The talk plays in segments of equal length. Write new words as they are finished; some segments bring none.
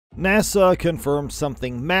NASA confirms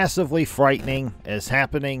something massively frightening is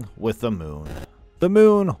happening with the moon. The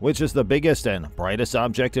moon, which is the biggest and brightest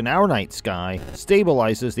object in our night sky,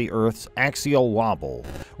 stabilizes the Earth's axial wobble,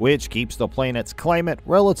 which keeps the planet's climate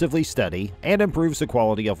relatively steady and improves the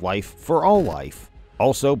quality of life for all life.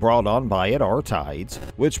 Also brought on by it are tides,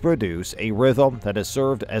 which produce a rhythm that has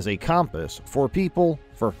served as a compass for people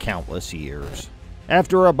for countless years.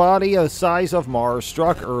 After a body the size of Mars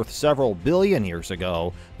struck Earth several billion years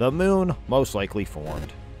ago, the moon most likely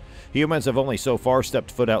formed. Humans have only so far stepped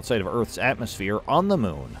foot outside of Earth's atmosphere on the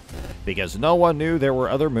moon, because no one knew there were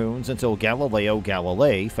other moons until Galileo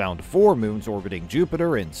Galilei found 4 moons orbiting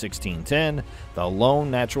Jupiter in 1610. The lone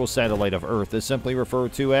natural satellite of Earth is simply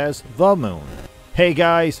referred to as the moon. Hey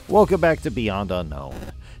guys, welcome back to Beyond Unknown.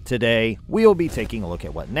 Today, we'll be taking a look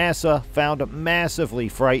at what NASA found massively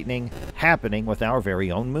frightening happening with our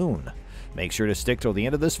very own moon. Make sure to stick till the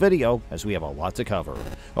end of this video, as we have a lot to cover.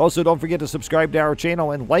 Also, don't forget to subscribe to our channel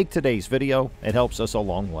and like today's video. It helps us a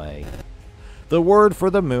long way. The word for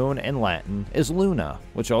the moon in Latin is luna,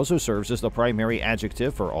 which also serves as the primary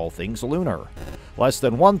adjective for all things lunar. Less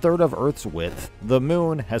than 1/3 of Earth's width, the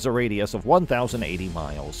moon has a radius of 1,080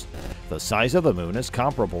 miles. The size of the moon is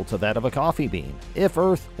comparable to that of a coffee bean, if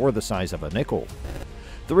Earth were the size of a nickel.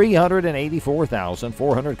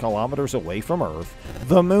 384,400 kilometers away from Earth,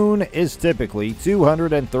 the moon is typically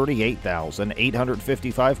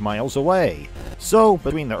 238,855 miles away. So,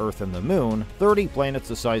 between the Earth and the moon, 30 planets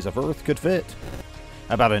the size of Earth could fit.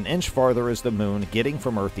 About an inch farther is the moon getting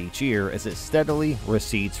from Earth each year as it steadily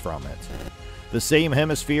recedes from it. The same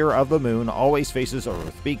hemisphere of the moon always faces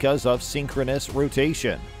Earth because of synchronous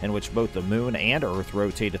rotation, in which both the moon and Earth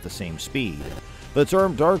rotate at the same speed. The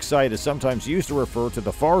term dark side is sometimes used to refer to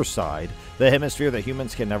the far side, the hemisphere that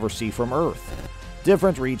humans can never see from Earth.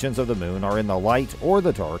 Different regions of the moon are in the light or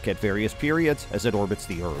the dark at various periods as it orbits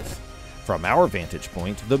the Earth. From our vantage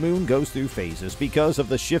point, the moon goes through phases because of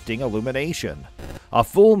the shifting illumination. A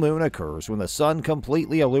full moon occurs when the sun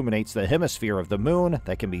completely illuminates the hemisphere of the moon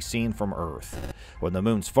that can be seen from Earth. When the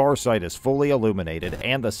moon's far side is fully illuminated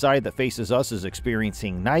and the side that faces us is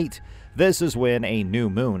experiencing night, this is when a new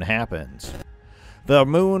moon happens. The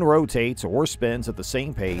moon rotates or spins at the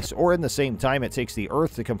same pace or in the same time it takes the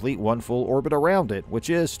Earth to complete one full orbit around it,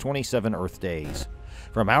 which is 27 Earth days.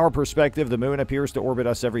 From our perspective, the moon appears to orbit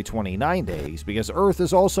us every 29 days because Earth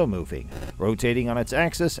is also moving, rotating on its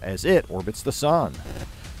axis as it orbits the sun.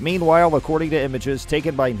 Meanwhile, according to images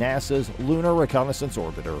taken by NASA's Lunar Reconnaissance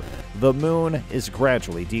Orbiter, the moon is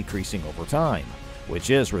gradually decreasing over time, which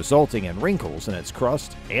is resulting in wrinkles in its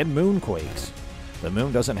crust and moonquakes. The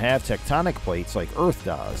moon doesn't have tectonic plates like Earth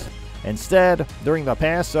does. Instead, during the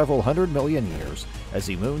past several hundred million years, as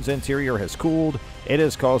the moon's interior has cooled, it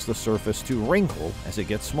has caused the surface to wrinkle as it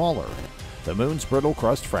gets smaller. The moon's brittle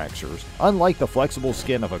crust fractures, unlike the flexible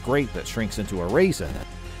skin of a grape that shrinks into a raisin.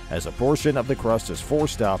 As a portion of the crust is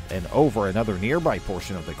forced up and over another nearby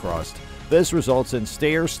portion of the crust, this results in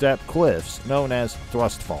stair-step cliffs known as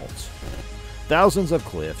thrust faults. Thousands of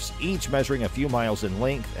cliffs, each measuring a few miles in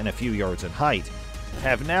length and a few yards in height,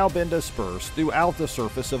 have now been dispersed throughout the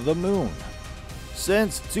surface of the moon.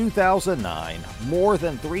 Since 2009, more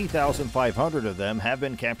than 3,500 of them have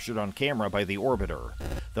been captured on camera by the orbiter.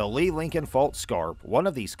 The Lee-Lincoln Fault Scarp, one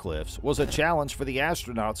of these cliffs, was a challenge for the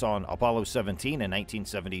astronauts on Apollo 17 in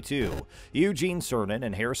 1972, Eugene Cernan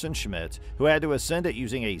and Harrison Schmitt, who had to ascend it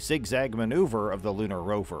using a zigzag maneuver of the lunar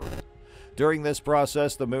rover. During this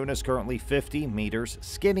process, the moon is currently 50 meters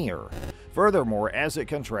skinnier. Furthermore, as it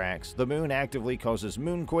contracts, the moon actively causes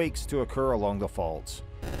moonquakes to occur along the faults.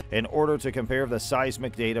 In order to compare the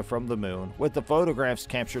seismic data from the moon with the photographs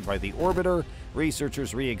captured by the orbiter,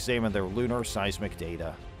 researchers re-examined their lunar seismic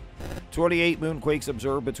data. 28 moonquakes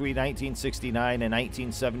observed between 1969 and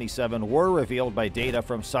 1977 were revealed by data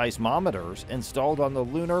from seismometers installed on the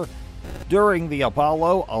lunar during the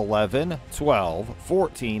Apollo 11, 12,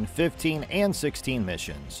 14, 15, and 16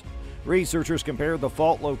 missions. Researchers compared the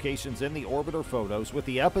fault locations in the orbiter photos with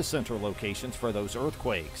the epicenter locations for those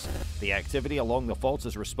earthquakes. The activity along the faults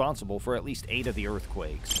is responsible for at least 8 of the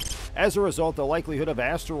earthquakes. As a result, the likelihood of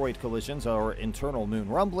asteroid collisions or internal moon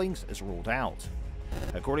rumblings is ruled out.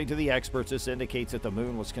 According to the experts, this indicates that the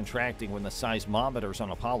moon was contracting when the seismometers on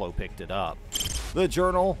Apollo picked it up. The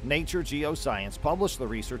journal Nature Geoscience published the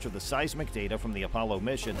research of the seismic data from the Apollo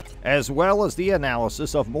mission, as well as the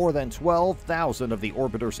analysis of more than 12,000 of the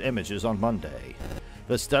orbiter's images on Monday.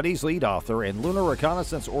 The study's lead author and Lunar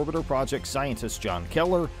Reconnaissance Orbiter Project scientist John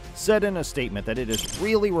Keller said in a statement that it is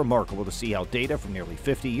really remarkable to see how data from nearly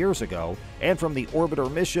 50 years ago and from the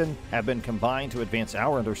orbiter mission have been combined to advance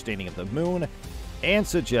our understanding of the moon and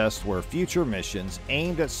suggests where future missions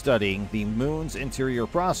aimed at studying the moon's interior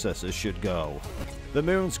processes should go. The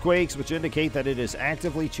moon's quakes, which indicate that it is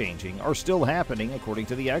actively changing, are still happening according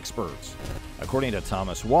to the experts. According to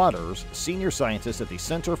Thomas Waters, senior scientist at the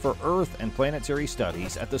Center for Earth and Planetary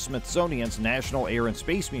Studies at the Smithsonian's National Air and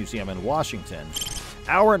Space Museum in Washington,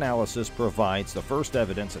 our analysis provides the first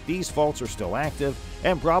evidence that these faults are still active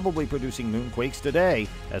and probably producing moonquakes today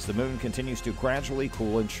as the moon continues to gradually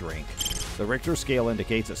cool and shrink. The Richter scale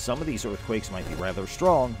indicates that some of these earthquakes might be rather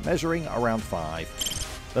strong, measuring around 5.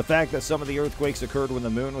 The fact that some of the earthquakes occurred when the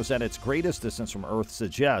moon was at its greatest distance from Earth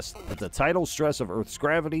suggests that the tidal stress of Earth's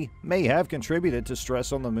gravity may have contributed to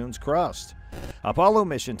stress on the moon's crust. Apollo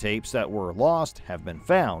mission tapes that were lost have been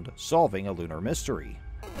found, solving a lunar mystery.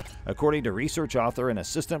 According to research author and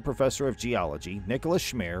assistant professor of geology Nicholas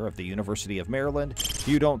Schmeer of the University of Maryland,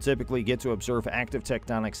 you don't typically get to observe active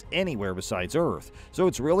tectonics anywhere besides Earth, so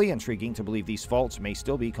it's really intriguing to believe these faults may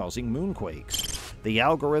still be causing moonquakes. The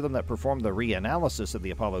algorithm that performed the reanalysis of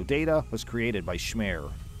the Apollo data was created by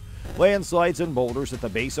Schmeer. Landslides and boulders at the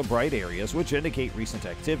base of bright areas, which indicate recent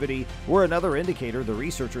activity, were another indicator the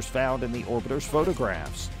researchers found in the orbiter's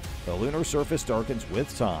photographs. The lunar surface darkens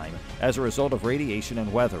with time as a result of radiation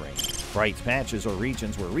and weathering. Bright patches or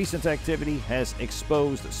regions where recent activity has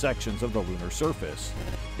exposed sections of the lunar surface.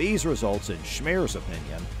 These results, in Schmeer's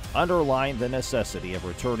opinion, underline the necessity of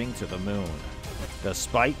returning to the moon.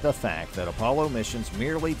 Despite the fact that Apollo missions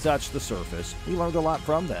merely touched the surface, we learned a lot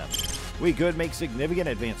from them. We could make significant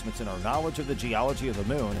advancements in our knowledge of the geology of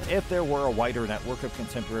the moon if there were a wider network of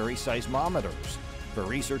contemporary seismometers. For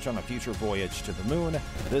research on a future voyage to the moon,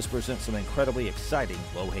 this presents some incredibly exciting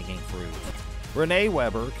low-hanging fruit. Renee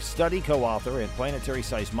Weber, study co-author and planetary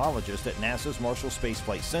seismologist at NASA's Marshall Space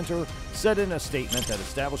Flight Center, said in a statement that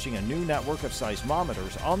establishing a new network of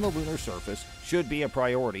seismometers on the lunar surface should be a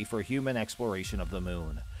priority for human exploration of the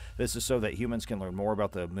moon. This is so that humans can learn more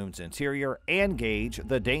about the moon's interior and gauge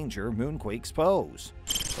the danger moonquakes pose.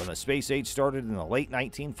 When the space age started in the late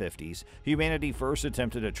 1950s, humanity first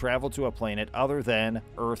attempted to travel to a planet other than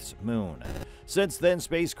Earth's moon. Since then,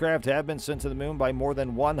 spacecraft have been sent to the moon by more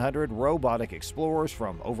than 100 robotic explorers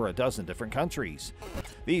from over a dozen different countries.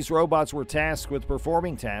 These robots were tasked with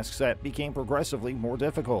performing tasks that became progressively more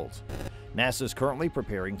difficult. NASA is currently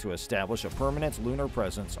preparing to establish a permanent lunar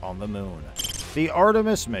presence on the moon. The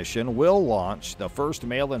Artemis mission will launch the first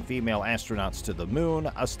male and female astronauts to the moon,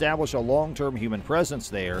 establish a long-term human presence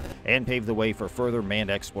there, and pave the way for further manned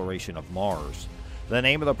exploration of Mars. The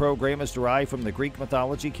name of the program is derived from the Greek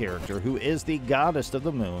mythology character who is the goddess of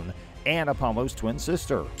the moon and Apollo's twin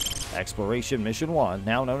sister. Exploration Mission 1,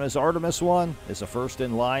 now known as Artemis 1, is the first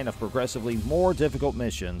in line of progressively more difficult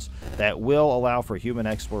missions that will allow for human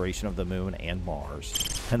exploration of the moon and Mars.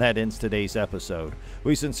 And that ends today's episode.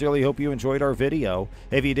 We sincerely hope you enjoyed our video.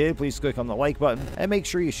 If you did, please click on the like button and make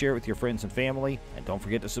sure you share it with your friends and family. And don't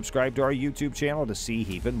forget to subscribe to our YouTube channel to see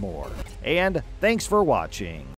even more. And thanks for watching.